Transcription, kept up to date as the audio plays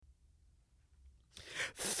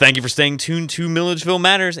Thank you for staying tuned to Milledgeville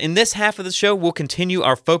Matters. In this half of the show, we'll continue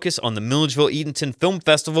our focus on the Milledgeville-Eatonton Film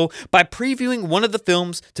Festival by previewing one of the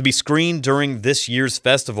films to be screened during this year's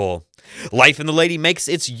festival. Life and the Lady makes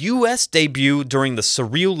its U.S. debut during the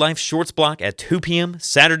Surreal Life Shorts Block at 2 p.m.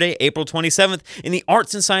 Saturday, April 27th in the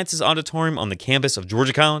Arts Sciences Auditorium on the campus of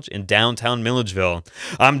Georgia College in downtown Milledgeville.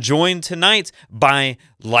 I'm joined tonight by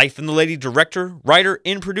Life and the Lady director, writer,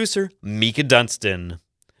 and producer, Michelantony Dunston.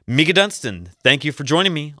 Michelantony Dunston, thank you for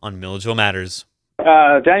joining me on Milledgeville Matters.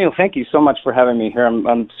 Daniel, thank you so much for having me here.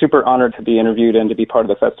 I'm super honored to be interviewed and to be part of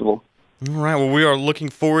the festival. All right, well, we are looking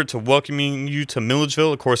forward to welcoming you to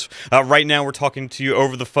Milledgeville. Of course, right now we're talking to you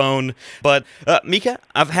over the phone. But, Mika,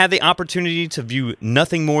 I've had the opportunity to view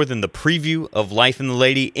nothing more than the preview of Life and the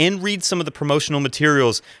Lady and read some of the promotional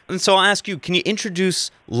materials. And so I'll ask you, can you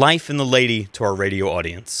introduce Life and the Lady to our radio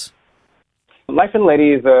audience? Life and the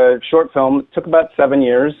Lady is a short film. It took about 7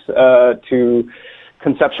 years to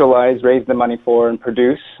conceptualize, raise the money for, and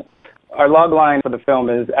produce. Our logline for the film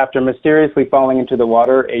is, after mysteriously falling into the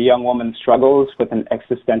water, a young woman struggles with an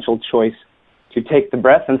existential choice to take the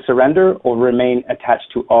breath and surrender or remain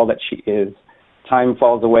attached to all that she is. Time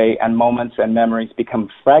falls away and moments and memories become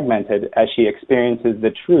fragmented as she experiences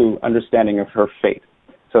the true understanding of her fate.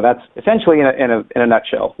 So that's essentially, in a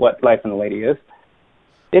nutshell, what Life and the Lady is.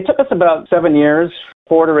 It took us about 7 years,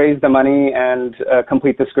 4 to raise the money and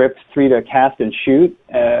complete the script, 3 to cast and shoot,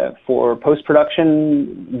 for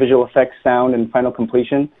post-production, visual effects, sound, and final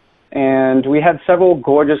completion. And we had several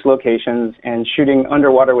gorgeous locations, and shooting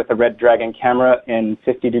underwater with a Red Dragon camera in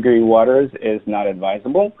 50-degree waters is not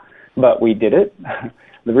advisable, but we did it.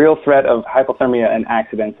 The real threat of hypothermia and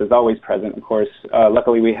accidents is always present, of course.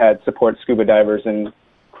 Luckily, we had support scuba divers and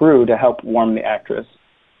crew to help warm the actress.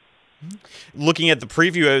 Looking at the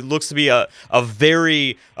preview, it looks to be a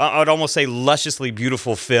very, I'd almost say, lusciously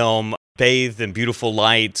beautiful film, bathed in beautiful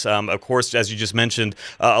light. Of course, as you just mentioned,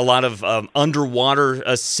 a lot of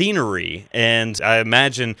underwater scenery, and I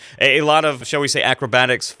imagine a lot of, shall we say,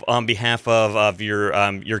 acrobatics on behalf of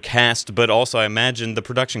your cast, but also, I imagine, the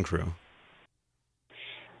production crew.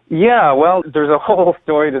 Yeah, well, there's a whole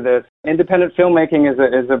story to this. Independent filmmaking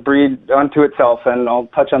is a breed unto itself, and I'll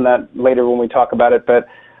touch on that later when we talk about it, but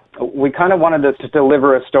we kind of wanted to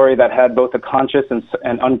deliver a story that had both a conscious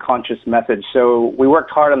and unconscious message. So we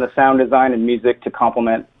worked hard on the sound design and music to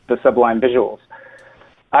complement the sublime visuals.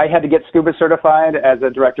 I had to get scuba certified as a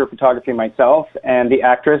director of photography myself, and the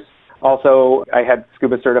actress also, I had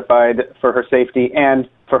scuba certified for her safety and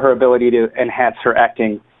for her ability to enhance her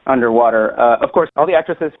acting underwater. Of course, all the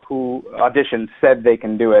actresses who auditioned said they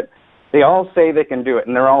can do it. They all say they can do it,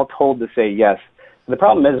 and they're all told to say yes. The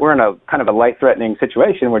problem is we're in a kind of a life-threatening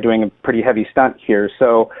situation. We're doing a pretty heavy stunt here.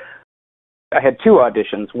 So I had 2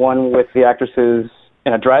 auditions, one with the actresses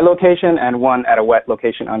in a dry location and one at a wet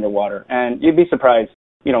location underwater. And you'd be surprised,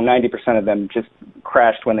 90% of them just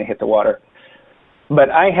crashed when they hit the water. But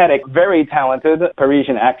I had a very talented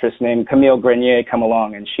Parisian actress named Camille Grenier come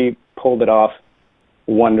along, and she pulled it off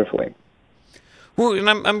wonderfully. Well, and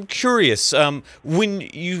I'm curious, when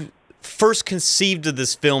you first conceived of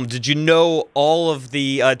this film, did you know all of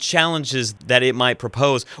the challenges that it might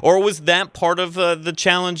propose? Or was that part of the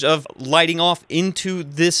challenge of lighting off into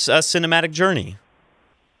this cinematic journey?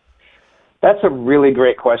 That's a really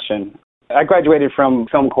great question. I graduated from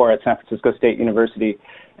film corps at San Francisco State University,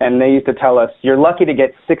 and they used to tell us, you're lucky to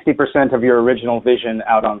get 60% of your original vision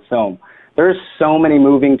out on film. There's so many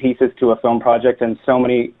moving pieces to a film project and so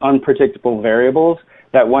many unpredictable variables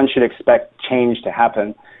that one should expect change to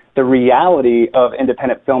happen. The reality of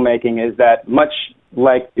independent filmmaking is that, much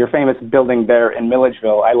like your famous building there in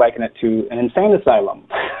Milledgeville, I liken it to an insane asylum.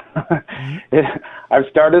 I've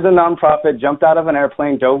started a nonprofit, jumped out of an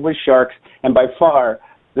airplane, dove with sharks, and by far,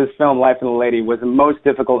 this film, Life and the Lady, was the most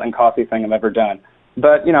difficult and costly thing I've ever done.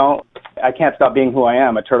 But, I can't stop being who I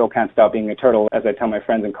am. A turtle can't stop being a turtle, as I tell my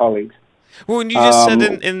friends and colleagues. Well, and you just said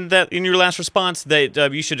in your last response that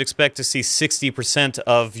you should expect to see 60%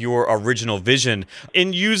 of your original vision.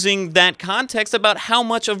 In using that context, about how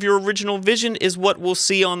much of your original vision is what we'll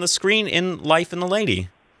see on the screen in Life and the Lady?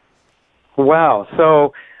 Wow.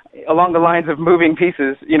 So along the lines of moving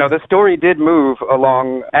pieces, the story did move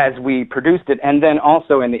along as we produced it, and then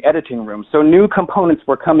also in the editing room. So new components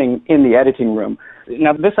were coming in the editing room.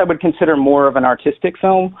 Now, this I would consider more of an artistic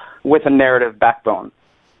film with a narrative backbone.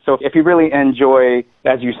 So if you really enjoy,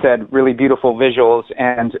 as you said, really beautiful visuals,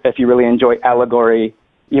 and if you really enjoy allegory,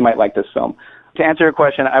 you might like this film. To answer your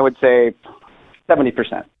question, I would say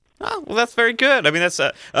 70%. Oh, well, that's very good. I mean,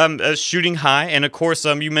 that's shooting high. And of course,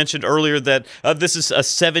 you mentioned earlier that this is a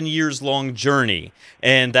 7 years long journey.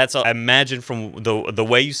 And that's, I imagine from the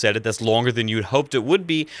way you said it, that's longer than you'd hoped it would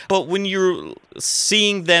be. But when you're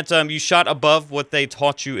seeing that you shot above what they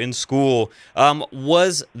taught you in school,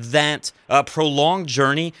 was that prolonged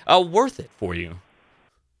journey worth it for you?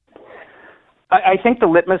 I think the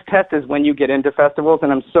litmus test is when you get into festivals,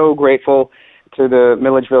 and I'm so grateful to the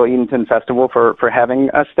Milledgeville Edenton Festival for having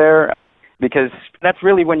us there, because that's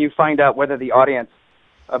really when you find out whether the audience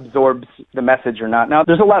absorbs the message or not. Now,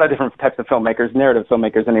 there's a lot of different types of filmmakers, narrative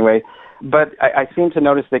filmmakers anyway, but I seem to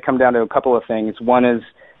notice they come down to a couple of things. One is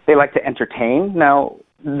they like to entertain. Now,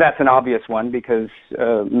 that's an obvious one because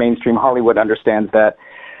mainstream Hollywood understands that.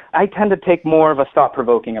 I tend to take more of a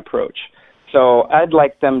thought-provoking approach. So I'd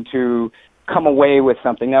like them to come away with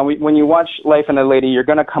something. Now, when you watch Life and the Lady, you're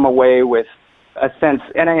going to come away with a sense,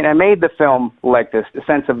 and I made the film like this, a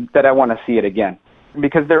sense of that I want to see it again,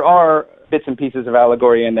 because there are bits and pieces of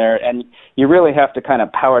allegory in there, and you really have to kind of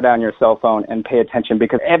power down your cell phone and pay attention,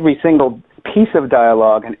 because every single piece of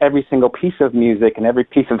dialogue and every single piece of music and every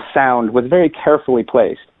piece of sound was very carefully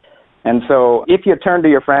placed. And so if you turn to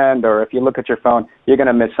your friend or if you look at your phone, you're going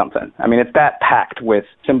to miss something. I mean, it's that packed with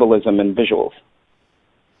symbolism and visuals.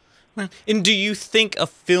 And do you think a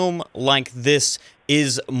film like this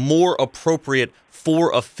is more appropriate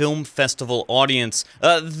for a film festival audience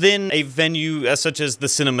than a venue such as the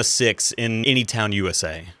Cinema 6 in Anytown,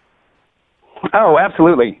 USA? Oh,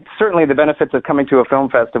 absolutely. Certainly the benefits of coming to a film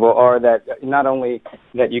festival are that not only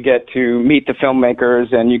that you get to meet the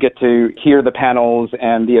filmmakers and you get to hear the panels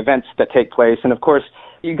and the events that take place, and of course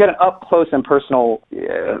you get an up-close and personal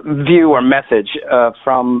view or message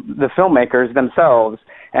from the filmmakers themselves.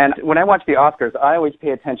 And when I watch the Oscars, I always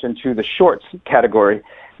pay attention to the shorts category,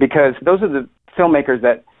 because those are the filmmakers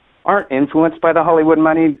that aren't influenced by the Hollywood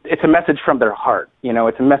money. It's a message from their heart.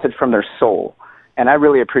 It's a message from their soul. And I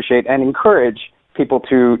really appreciate and encourage people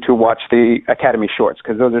to watch the Academy shorts,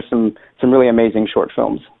 because those are some really amazing short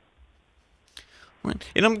films.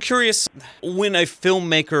 And I'm curious, when a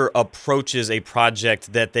filmmaker approaches a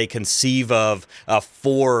project that they conceive of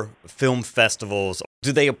for film festivals,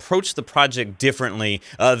 do they approach the project differently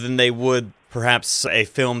than they would perhaps a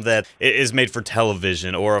film that is made for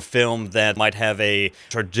television, or a film that might have a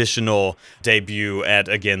traditional debut at,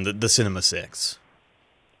 again, the Cinema 6?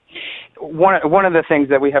 One of the things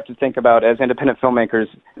that we have to think about as independent filmmakers,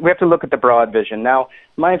 we have to look at the broad vision. Now,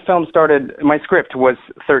 my script was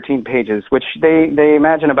 13 pages, which they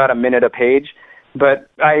imagine about a minute a page, but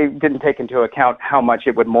I didn't take into account how much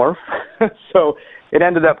it would morph. So it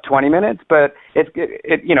ended up 20 minutes, but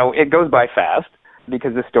it goes by fast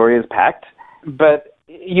because the story is packed. But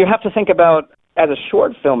you have to think about, as a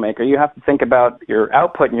short filmmaker, you have to think about your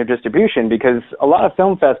output and your distribution, because a lot of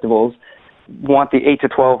film festivals want the 8 to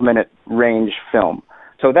 12 minute range film.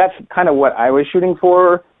 So that's kind of what I was shooting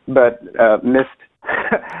for, but missed.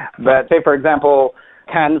 But say, for example,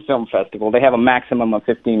 Cannes Film Festival, they have a maximum of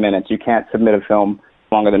 15 minutes. You can't submit a film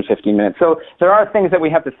longer than 15 minutes. So there are things that we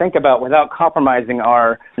have to think about without compromising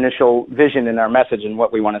our initial vision and our message and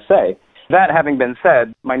what we want to say. That having been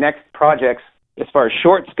said, my next projects, as far as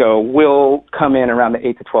shorts go, will come in around the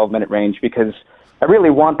 8 to 12 minute range, because I really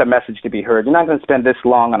want the message to be heard. You're not going to spend this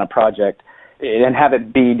long on a project and have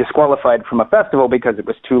it be disqualified from a festival because it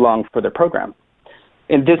was too long for their program.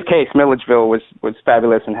 In this case, Milledgeville was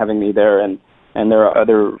fabulous in having me there, and there are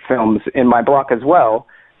other films in my block as well,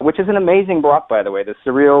 which is an amazing block, by the way. The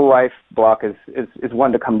Surreal Life block is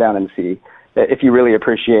one to come down and see if you really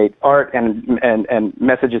appreciate art and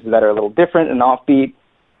messages that are a little different and offbeat.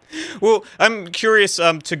 Well, I'm curious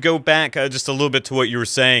to go back just a little bit to what you were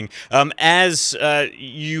saying. As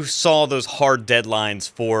you saw those hard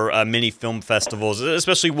deadlines for many film festivals,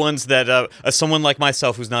 especially ones that someone like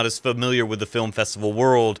myself who's not as familiar with the film festival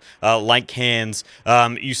world, like Cannes,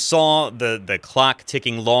 you saw the clock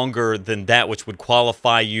ticking longer than that which would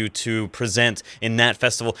qualify you to present in that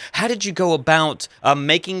festival. How did you go about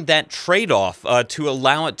making that trade-off to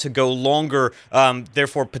allow it to go longer,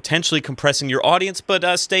 therefore potentially compressing your audience, but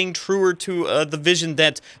staying truer to the vision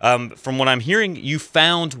that, from what I'm hearing, you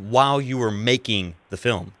found while you were making the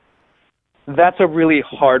film? That's a really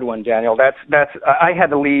hard one, Daniel. I had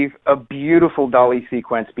to leave a beautiful dolly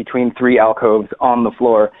sequence between 3 alcoves on the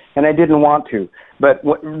floor, and I didn't want to. But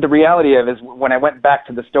the reality of it is, when I went back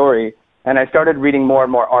to the story and I started reading more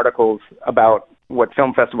and more articles about what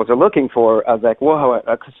film festivals are looking for, I was like, whoa,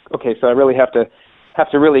 okay, so I really have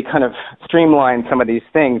to really kind of streamline some of these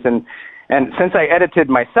things. And since I edited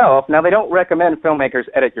myself, now they don't recommend filmmakers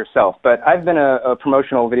edit yourself, but I've been a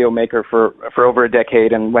promotional video maker for over a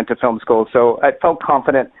decade and went to film school, so I felt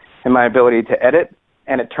confident in my ability to edit,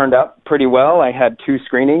 and it turned out pretty well. I had 2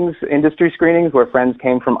 screenings, industry screenings, where friends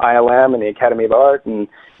came from ILM and the Academy of Art, and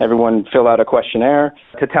everyone filled out a questionnaire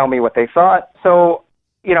to tell me what they thought. So,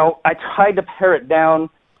 I tried to pare it down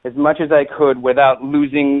as much as I could without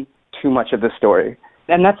losing too much of the story.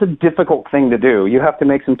 And that's a difficult thing to do. You have to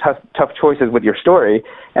make some tough choices with your story,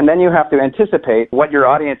 and then you have to anticipate what your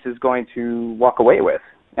audience is going to walk away with.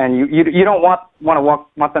 And you don't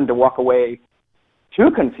want them to walk away too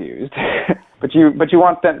confused, but you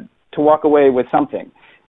want them to walk away with something.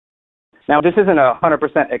 Now, this isn't a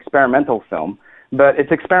 100% experimental film, but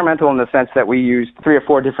it's experimental in the sense that we use 3 or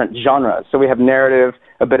 4 different genres. So we have narrative,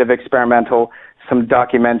 a bit of experimental, some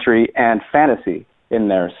documentary, and fantasy in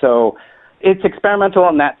there. So it's experimental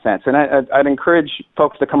in that sense, and I'd encourage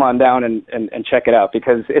folks to come on down and check it out,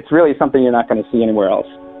 because it's really something you're not going to see anywhere else.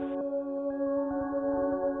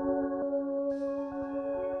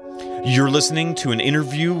 You're listening to an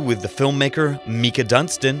interview with the filmmaker Michelantony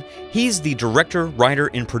Dunston. He's the director, writer,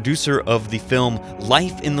 and producer of the film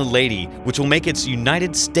Life in the Lady, which will make its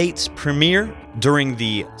United States premiere during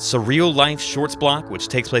the Surreal Life Shorts Block, which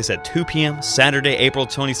takes place at 2 p.m. Saturday, April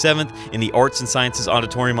 27th in the Arts and Sciences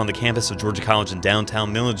Auditorium on the campus of Georgia College in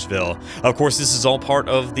downtown Milledgeville. Of course, this is all part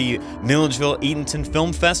of the Milledgeville Eatonton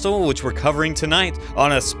Film Festival, which we're covering tonight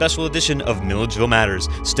on a special edition of Milledgeville Matters.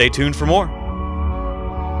 Stay tuned for more.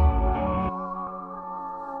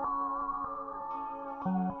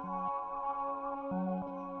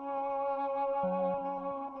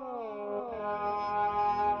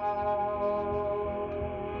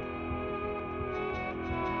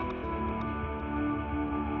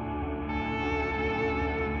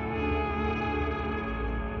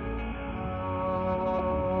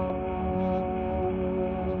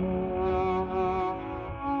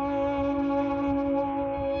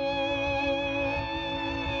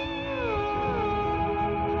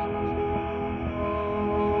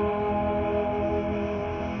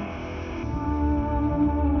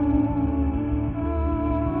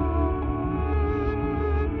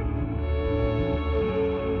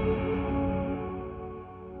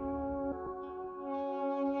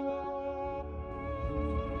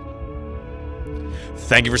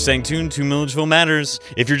 Thank you for staying tuned to Milledgeville Matters.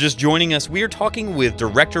 If you're just joining us, we are talking with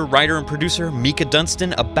director, writer, and producer Michelantony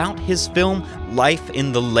Dunston about his film Life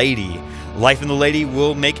in the Lady. Life in the Lady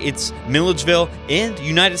will make its Milledgeville and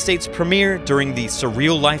United States premiere during the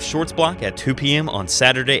Surreal Life Shorts Block at 2 p.m. on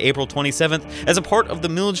Saturday, April 27th as a part of the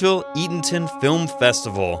Milledgeville Eatonton Film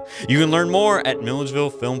Festival. You can learn more at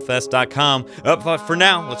milledgevillefilmfest.com. But for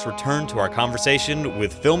now, let's return to our conversation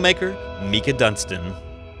with filmmaker Michelantony Dunston.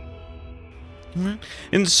 Mm-hmm.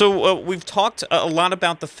 And so we've talked a lot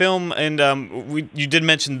about the film, and you did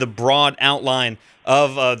mention the broad outline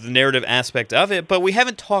of the narrative aspect of it, but we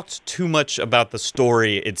haven't talked too much about the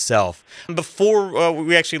story itself. Before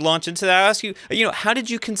we actually launch into that, I'll ask you, how did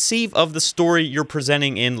you conceive of the story you're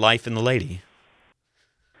presenting in Life in the Lady?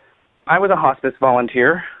 I was a hospice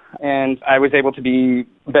volunteer, and I was able to be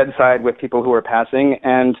bedside with people who were passing,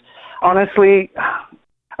 and honestly,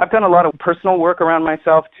 I've done a lot of personal work around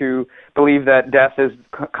myself to believe that death is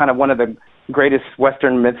kind of one of the greatest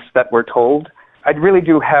Western myths that we're told. I really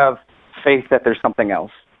do have faith that there's something else.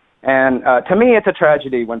 And to me, it's a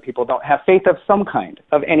tragedy when people don't have faith of some kind,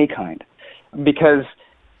 of any kind, because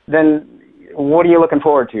then what are you looking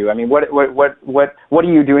forward to? I mean, what are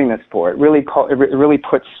you doing this for? It really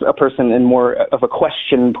puts a person in more of a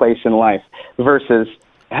question place in life versus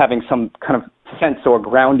having some kind of sense or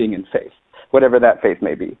grounding in faith, whatever that faith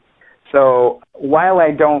may be. So while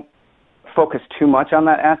I don't focus too much on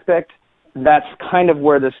that aspect, that's kind of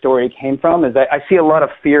where the story came from, is that I see a lot of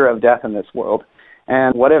fear of death in this world.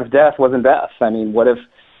 And what if death wasn't death? I mean, what if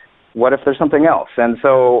there's something else? And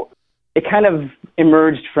so it kind of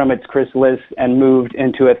emerged from its chrysalis and moved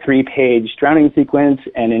into a 3-page drowning sequence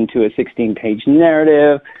and into a 16-page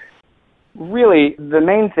narrative. Really, the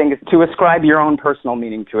main thing is to ascribe your own personal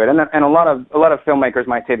meaning to it, and a lot of filmmakers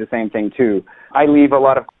might say the same thing too. I leave a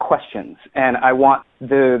lot of questions, and I want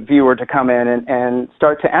the viewer to come in and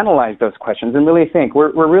start to analyze those questions and really think.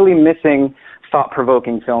 We're really missing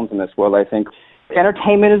thought-provoking films in this world, I think.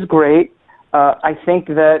 Entertainment is great. I think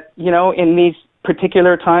that, in these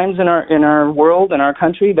particular times in our world, in our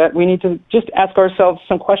country, that we need to just ask ourselves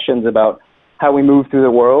some questions about how we move through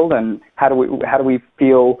the world and how do we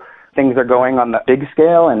feel things are going on the big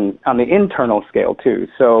scale and on the internal scale too.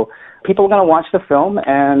 So people are going to watch the film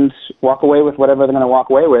and walk away with whatever they're going to walk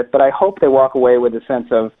away with, but I hope they walk away with a sense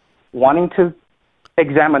of wanting to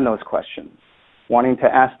examine those questions, wanting to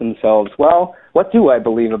ask themselves, well, what do I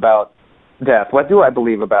believe about death? What do I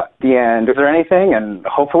believe about the end? Is there anything? And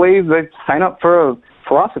hopefully they sign up for a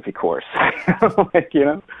philosophy course.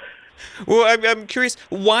 Well, I'm curious,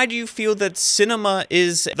 why do you feel that cinema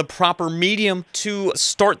is the proper medium to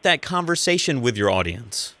start that conversation with your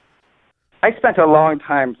audience? I spent a long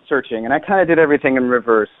time searching, and I kind of did everything in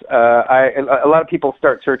reverse. A lot of people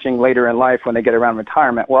start searching later in life when they get around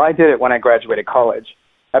retirement. Well, I did it when I graduated college.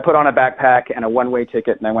 I put on a backpack and a one-way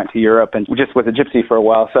ticket, and I went to Europe and just was a gypsy for a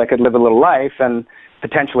while so I could live a little life and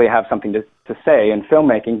potentially have something to say in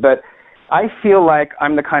filmmaking. But I feel like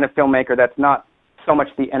I'm the kind of filmmaker that's not so much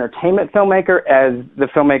the entertainment filmmaker as the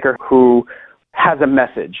filmmaker who has a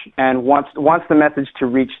message and wants the message to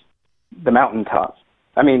reach the mountaintops.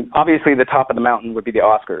 I mean, obviously the top of the mountain would be the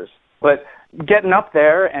Oscars, but getting up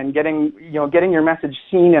there and getting your message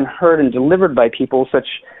seen and heard and delivered by people such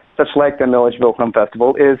like the Milledgeville Film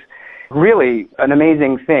Festival is really an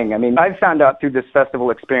amazing thing. I mean, I've found out through this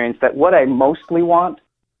festival experience that what I mostly want,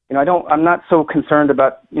 I'm not so concerned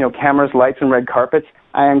about, cameras, lights, and red carpets.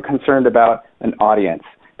 I am concerned about an audience.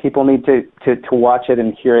 People need to watch it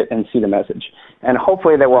and hear it and see the message. And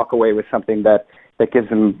hopefully they walk away with something that gives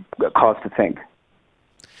them a cause to think.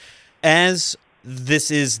 As this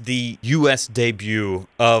is the U.S. debut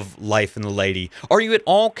of Life in the Lady, are you at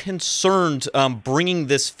all concerned bringing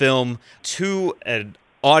this film to an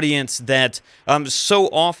audience that so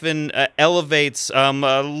often elevates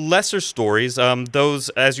lesser stories, those,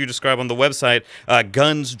 as you describe on the website,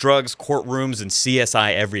 guns, drugs, courtrooms, and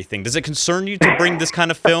CSI everything? Does it concern you to bring this kind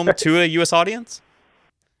of film to a U.S. audience?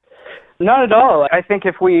 Not at all. I think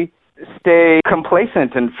if we stay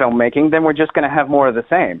complacent in filmmaking, then we're just going to have more of the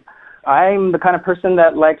same. I'm the kind of person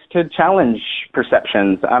that likes to challenge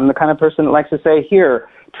perceptions. I'm the kind of person that likes to say, here,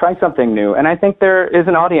 try something new. And I think there is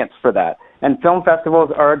an audience for that. And film festivals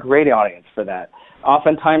are a great audience for that.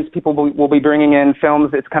 Oftentimes people will be bringing in films,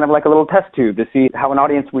 it's kind of like a little test tube to see how an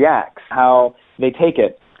audience reacts, how they take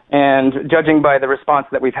it. And judging by the response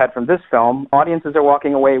that we've had from this film, audiences are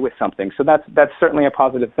walking away with something. So that's certainly a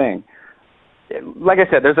positive thing. Like I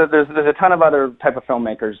said, there's a ton of other type of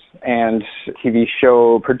filmmakers and TV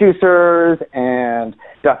show producers and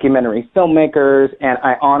documentary filmmakers, and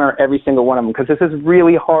I honor every single one of them because this is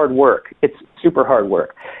really hard work. It's super hard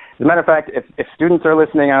work. As a matter of fact, if students are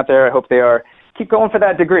listening out there, I hope they are, keep going for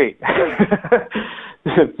that degree.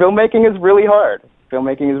 Filmmaking is really hard.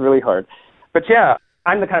 Filmmaking is really hard. But yeah,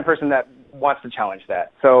 I'm the kind of person that wants to challenge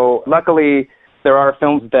that. So luckily, there are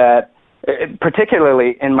films that,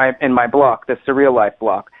 particularly in my block, the Surreal Life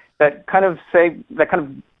block, that kind of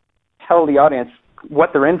tell the audience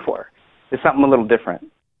what they're in for. It's something a little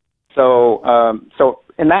different. So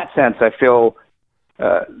in that sense, I feel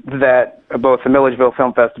that both the Milledgeville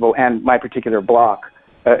Film Festival and my particular block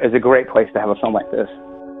is a great place to have a film like this.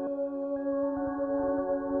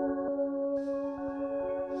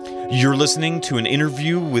 You're listening to an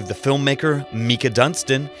interview with the filmmaker Michelantony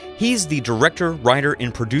Dunston. He's the director, writer,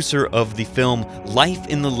 and producer of the film Life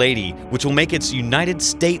in the Lady, which will make its United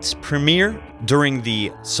States premiere during the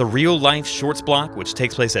Surreal Life Shorts Block, which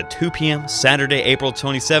takes place at 2 p.m. Saturday, April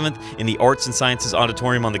 27th in the Arts and Sciences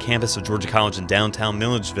Auditorium on the campus of Georgia College in downtown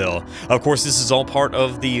Milledgeville. Of course, this is all part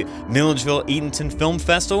of the Milledgeville Eatonton Film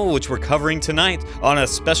Festival, which we're covering tonight on a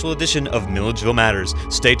special edition of Milledgeville Matters.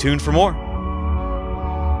 Stay tuned for more.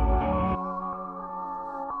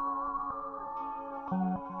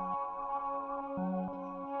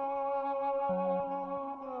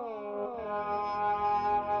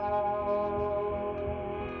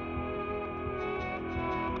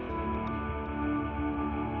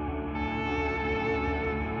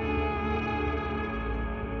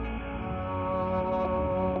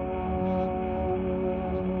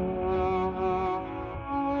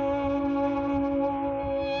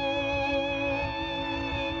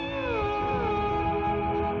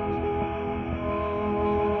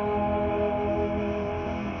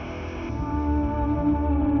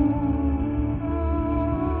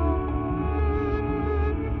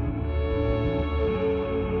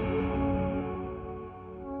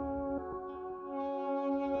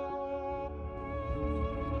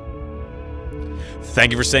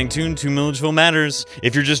 Thank you for staying tuned to Milledgeville Matters.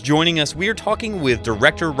 If you're just joining us, we are talking with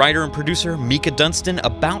director, writer, and producer Michelantony Dunston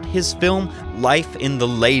about his film Life in the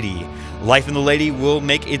Lady. Life in the Lady will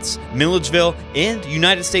make its Milledgeville and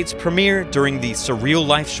United States premiere during the Surreal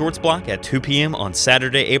Life Shorts Block at 2 p.m. on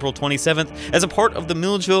Saturday, April 27th as a part of the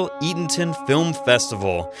Milledgeville Eatonton Film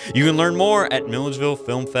Festival. You can learn more at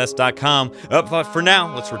milledgevillefilmfest.com. But for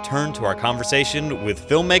now, let's return to our conversation with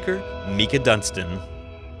filmmaker Michelantony Dunston.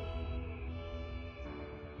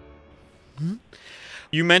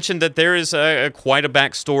 You mentioned that there is quite a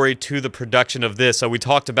backstory to the production of this. We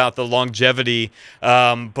talked about the longevity,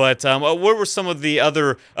 but what were some of the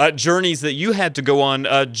other journeys that you had to go on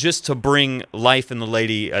just to bring Life and the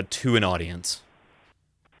Lady to an audience?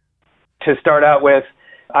 To start out with,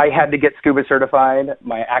 I had to get scuba certified.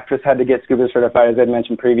 My actress had to get scuba certified, as I'd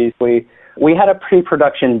mentioned previously. We had a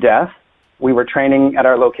pre-production death. We were training at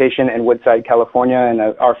our location in Woodside, California, and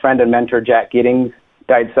our friend and mentor, Jack Giddings,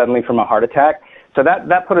 died suddenly from a heart attack. So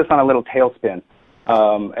that put us on a little tailspin,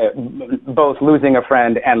 both losing a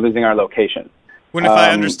friend and losing our location. When, if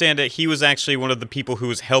I understand it, he was actually one of the people who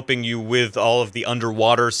was helping you with all of the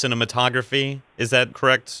underwater cinematography. Is that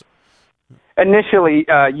correct? Initially,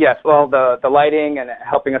 yes. Well, the lighting and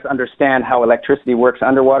helping us understand how electricity works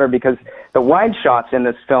underwater, because the wide shots in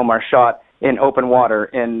this film are shot in open water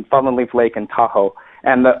in Fallen Leaf Lake and Tahoe,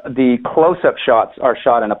 and the close-up shots are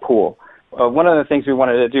shot in a pool. One of the things we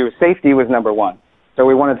wanted to do, safety was number one. So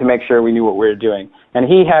we wanted to make sure we knew what we were doing. And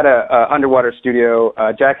he had a underwater studio.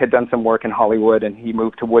 Jack had done some work in Hollywood, and he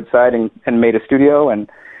moved to Woodside and made a studio. And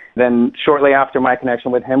then shortly after my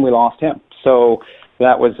connection with him, we lost him. So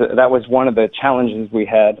that was one of the challenges we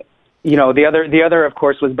had. You know, the other, of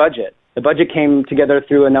course, was budget. The budget came together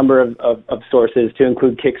through a number of sources, to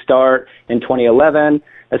include Kickstart in 2011,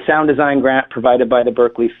 a sound design grant provided by the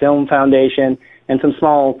Berkeley Film Foundation, and some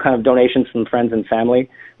small kind of donations from friends and family.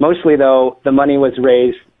 Mostly, though, the money was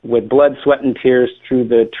raised with blood, sweat, and tears through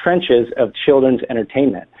the trenches of children's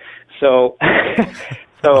entertainment. So,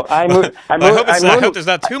 I hope there's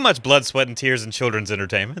not too much blood, sweat, and tears in children's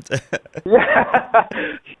entertainment.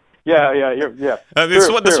 Yeah.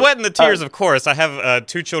 The sweat and the tears, of course. I have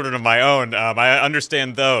 2 children of my own. I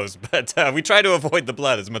understand those, but we try to avoid the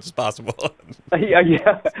blood as much as possible.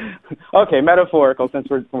 Yeah. Okay, metaphorical, since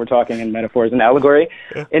we're talking in metaphors and allegory.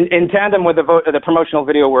 In tandem with the promotional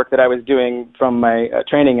video work that I was doing from my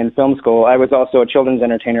training in film school, I was also a children's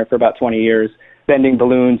entertainer for about 20 years, bending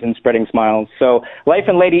balloons and spreading smiles. So Life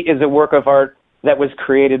and Lady is a work of art that was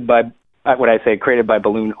created by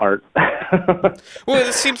balloon art. Well,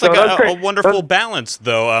 it seems like a wonderful balance,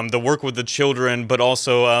 though, the work with the children, but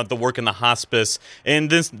also the work in the hospice, and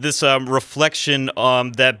this reflection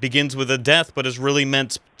that begins with a death, but is really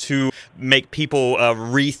meant to make people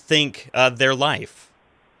rethink their life.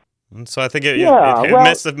 And so I think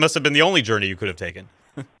it must have been the only journey you could have taken.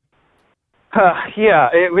 Yeah,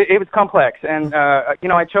 it was complex, and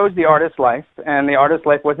I chose the artist's life, and the artist's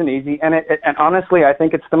life wasn't easy, and honestly, I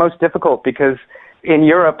think it's the most difficult, because in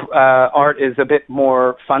Europe, art is a bit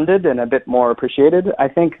more funded and a bit more appreciated, I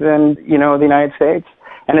think, than the United States,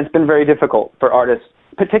 and it's been very difficult for artists,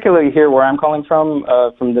 particularly here where I'm calling from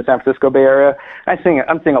the San Francisco Bay Area. I'm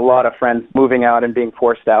seeing a lot of friends moving out and being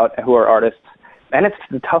forced out who are artists, and it's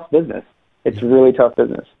a tough business. It's a really tough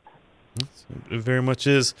business. It very much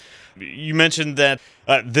is. You mentioned that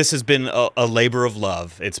this has been a labor of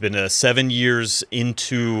love. It's been 7 years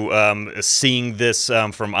into seeing this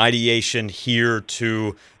from ideation here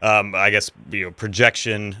to,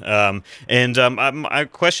 projection. My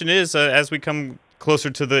question is, as we come closer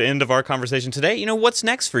to the end of our conversation today, what's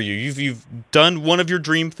next for you? You've done one of your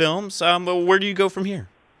dream films. Where do you go from here?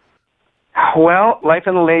 Well, Life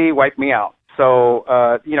and the Lady wiped me out. So,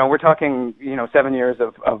 we're talking, 7 years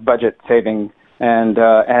of budget saving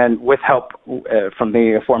and with help from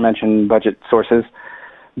the aforementioned budget sources.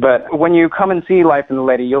 But when you come and see Life and the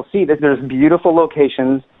Lady, you'll see that there's beautiful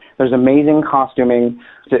locations, there's amazing costuming.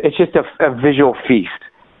 It's just a visual feast.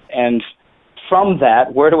 And from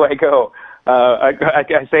that, where do I go? I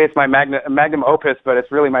say it's my magnum opus, but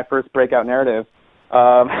it's really my first breakout narrative.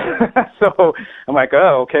 So I'm like,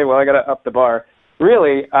 oh, okay, well, I got to up the bar.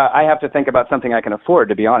 Really, I have to think about something I can afford,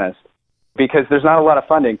 to be honest, because there's not a lot of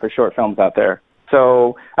funding for short films out there.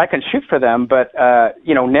 So I can shoot for them, but,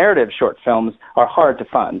 narrative short films are hard to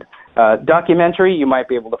fund. Documentary, you might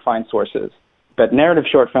be able to find sources, but narrative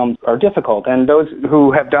short films are difficult, and those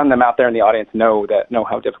who have done them out there in the audience know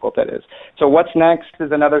how difficult that is. So what's next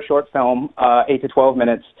is another short film, 8 to 12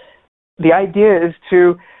 minutes. The idea is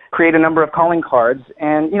to create a number of calling cards,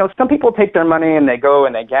 and some people take their money and they go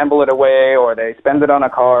and they gamble it away, or they spend it on a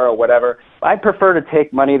car or whatever. I prefer to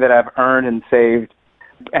take money that I've earned and saved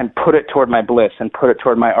and put it toward my bliss, and put it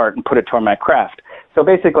toward my art, and put it toward my craft. So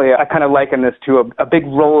basically, I kind of liken this to a big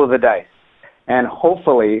roll of the dice, and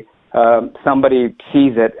hopefully somebody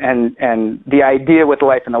sees it, and the idea with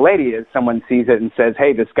Life and the Lady is someone sees it and says,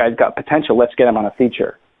 hey, this guy's got potential, let's get him on a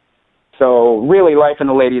feature. So really, Life and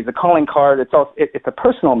the Lady is a calling card. It's a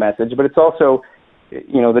personal message, but it's also,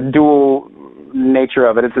 the dual nature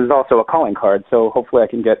of it. It's also a calling card. So hopefully I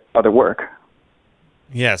can get other work.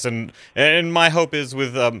 Yes, and my hope is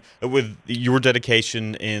with your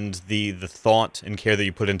dedication and the thought and care that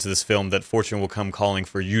you put into this film, that fortune will come calling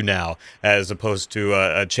for you now, as opposed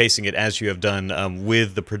to chasing it as you have done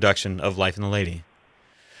with the production of Life and the Lady.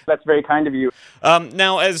 That's very kind of you.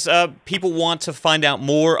 Now, as people want to find out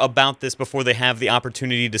more about this before they have the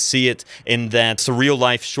opportunity to see it in that Surreal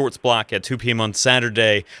Life shorts block at 2 p.m. on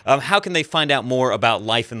Saturday, how can they find out more about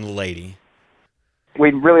Life and the Lady?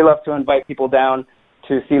 We'd really love to invite people down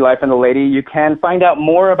to see Life and the Lady. You can find out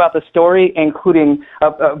more about the story, including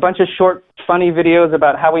a bunch of short, funny videos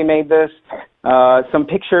about how we made this, some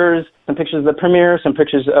pictures of the premiere, some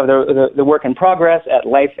pictures of the work in progress at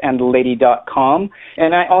lifeandthelady.com.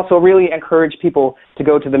 And I also really encourage people to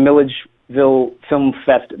go to the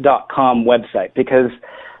milledgevillefilmfest.com website, because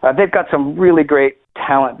they've got some really great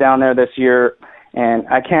talent down there this year. And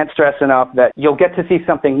I can't stress enough that you'll get to see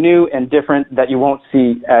something new and different that you won't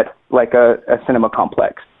see at like a cinema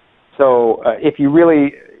complex. So if you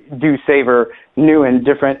really do savor new and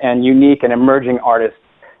different and unique and emerging artists,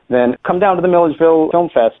 then come down to the Milledgeville Film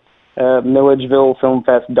Fest,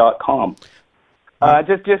 milledgevillefilmfest.com.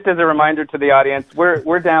 Just as a reminder to the audience,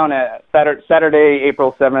 we're down at Saturday,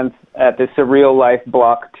 April 7th at the Surreal Life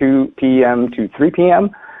block, 2 p.m. to 3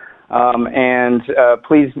 p.m. And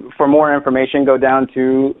please, for more information, go down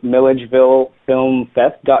to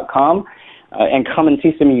milledgevillefilmfest.com and come and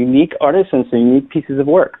see some unique artists and some unique pieces of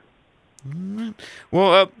work.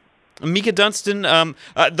 Well, Mika Dunston,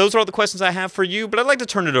 those are all the questions I have for you, but I'd like to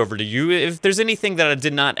turn it over to you. If there's anything that I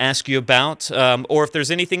did not ask you about, or if there's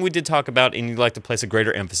anything we did talk about and you'd like to place a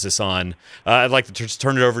greater emphasis on, I'd like to just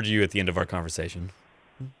turn it over to you at the end of our conversation.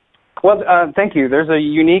 Well, thank you. There's a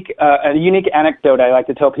unique anecdote I like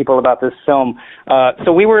to tell people about this film.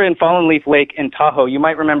 So we were in Fallen Leaf Lake in Tahoe. You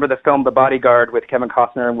might remember the film The Bodyguard with Kevin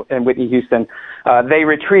Costner and Whitney Houston. They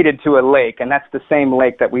retreated to a lake, and that's the same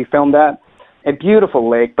lake that we filmed at. A beautiful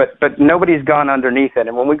lake, but nobody's gone underneath it.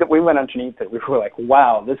 And when we went underneath it, we were like,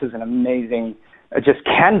 wow, this is an amazing just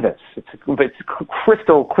canvas. It's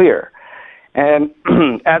crystal clear. And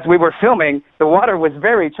as we were filming, the water was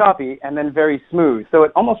very choppy and then very smooth. So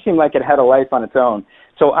it almost seemed like it had a life on its own.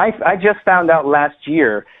 So I just found out last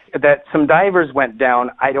year that some divers went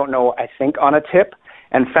down, I think on a tip,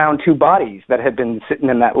 and found 2 bodies that had been sitting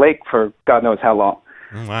in that lake for God knows how long.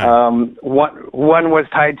 Oh, wow. One was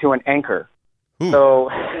tied to an anchor. Ooh. So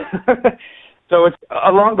so it's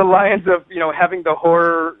along the lines of, having the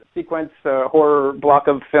horror sequence, horror block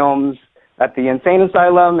of films at the Insane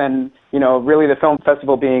Asylum, and, really the film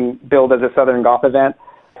festival being billed as a Southern Goth event.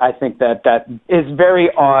 I think that is very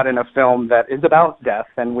odd in a film that is about death,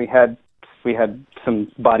 and we had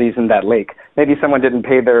some bodies in that lake. Maybe someone didn't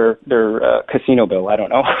pay their casino bill. I don't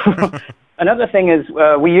know. Another thing is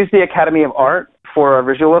we used the Academy of Art for our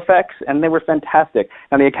visual effects, and they were fantastic.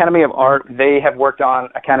 Now, the Academy of Art, they have worked on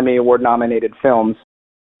Academy Award-nominated films.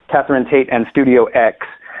 Catherine Tate and Studio X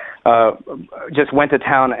just went to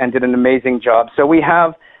town and did an amazing job. So we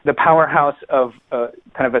have the powerhouse of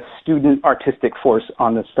kind of a student artistic force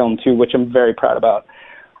on this film, too, which I'm very proud about.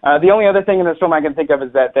 The only other thing in this film I can think of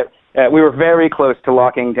is that we were very close to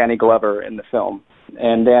locking Danny Glover in the film.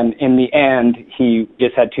 And then in the end, he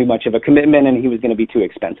just had too much of a commitment, and he was going to be too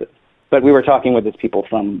expensive. But we were talking with his people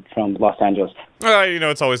from Los Angeles.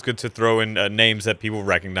 It's always good to throw in names that people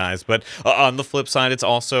recognize. But on the flip side, it's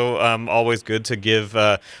also always good to give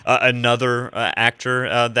another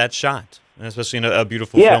actor that shot, especially in a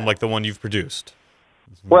beautiful film like the one you've produced.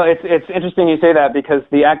 Well, it's interesting you say that, because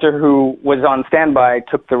the actor who was on standby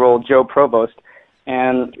took the role, Joe Provost,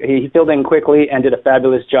 and he filled in quickly and did a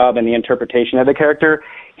fabulous job in the interpretation of the character.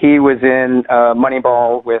 He was in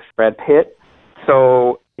Moneyball with Brad Pitt,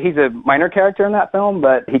 so he's a minor character in that film,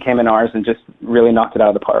 but he came in ours and just really knocked it out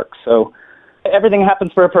of the park. So everything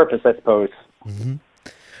happens for a purpose, I suppose. Mm-hmm.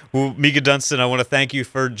 Well, Mika Dunston, I want to thank you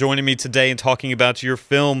for joining me today and talking about your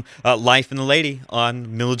film, Life and the Lady,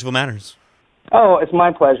 on Milledgeville Matters. Oh, it's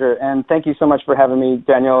my pleasure, and thank you so much for having me,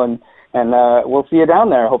 Daniel, and we'll see you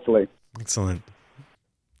down there, hopefully. Excellent.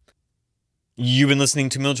 You've been listening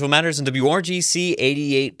to Milledgeville Matters on WRGC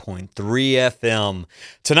 88.3 FM.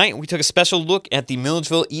 Tonight, we took a special look at the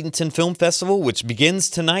Milledgeville Eatonton Film Festival, which begins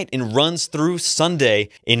tonight and runs through Sunday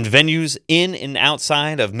in venues in and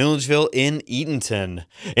outside of Milledgeville in Eatonton.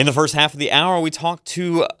 In the first half of the hour, we talked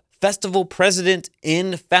to festival president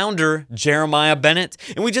and founder Jeremiah Bennett,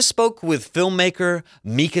 and we just spoke with filmmaker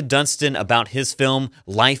Mika Dunston about his film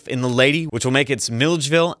Life and the Lady, which will make its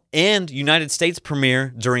Milledgeville and United States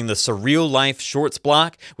premiere during the Surreal Life shorts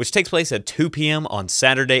block, which takes place at 2 p.m. on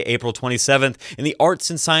Saturday, April 27th in the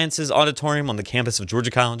Arts and Sciences Auditorium on the campus of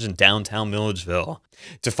Georgia College in downtown Milledgeville.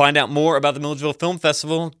 To find out more about the Milledgeville Film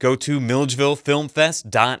Festival, go to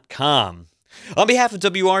milledgevillefilmfest.com. On behalf of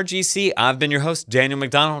WRGC, I've been your host, Daniel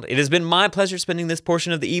McDonald. It has been my pleasure spending this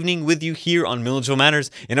portion of the evening with you here on Milledgeville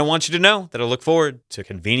Matters, and I want you to know that I look forward to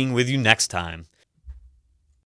convening with you next time.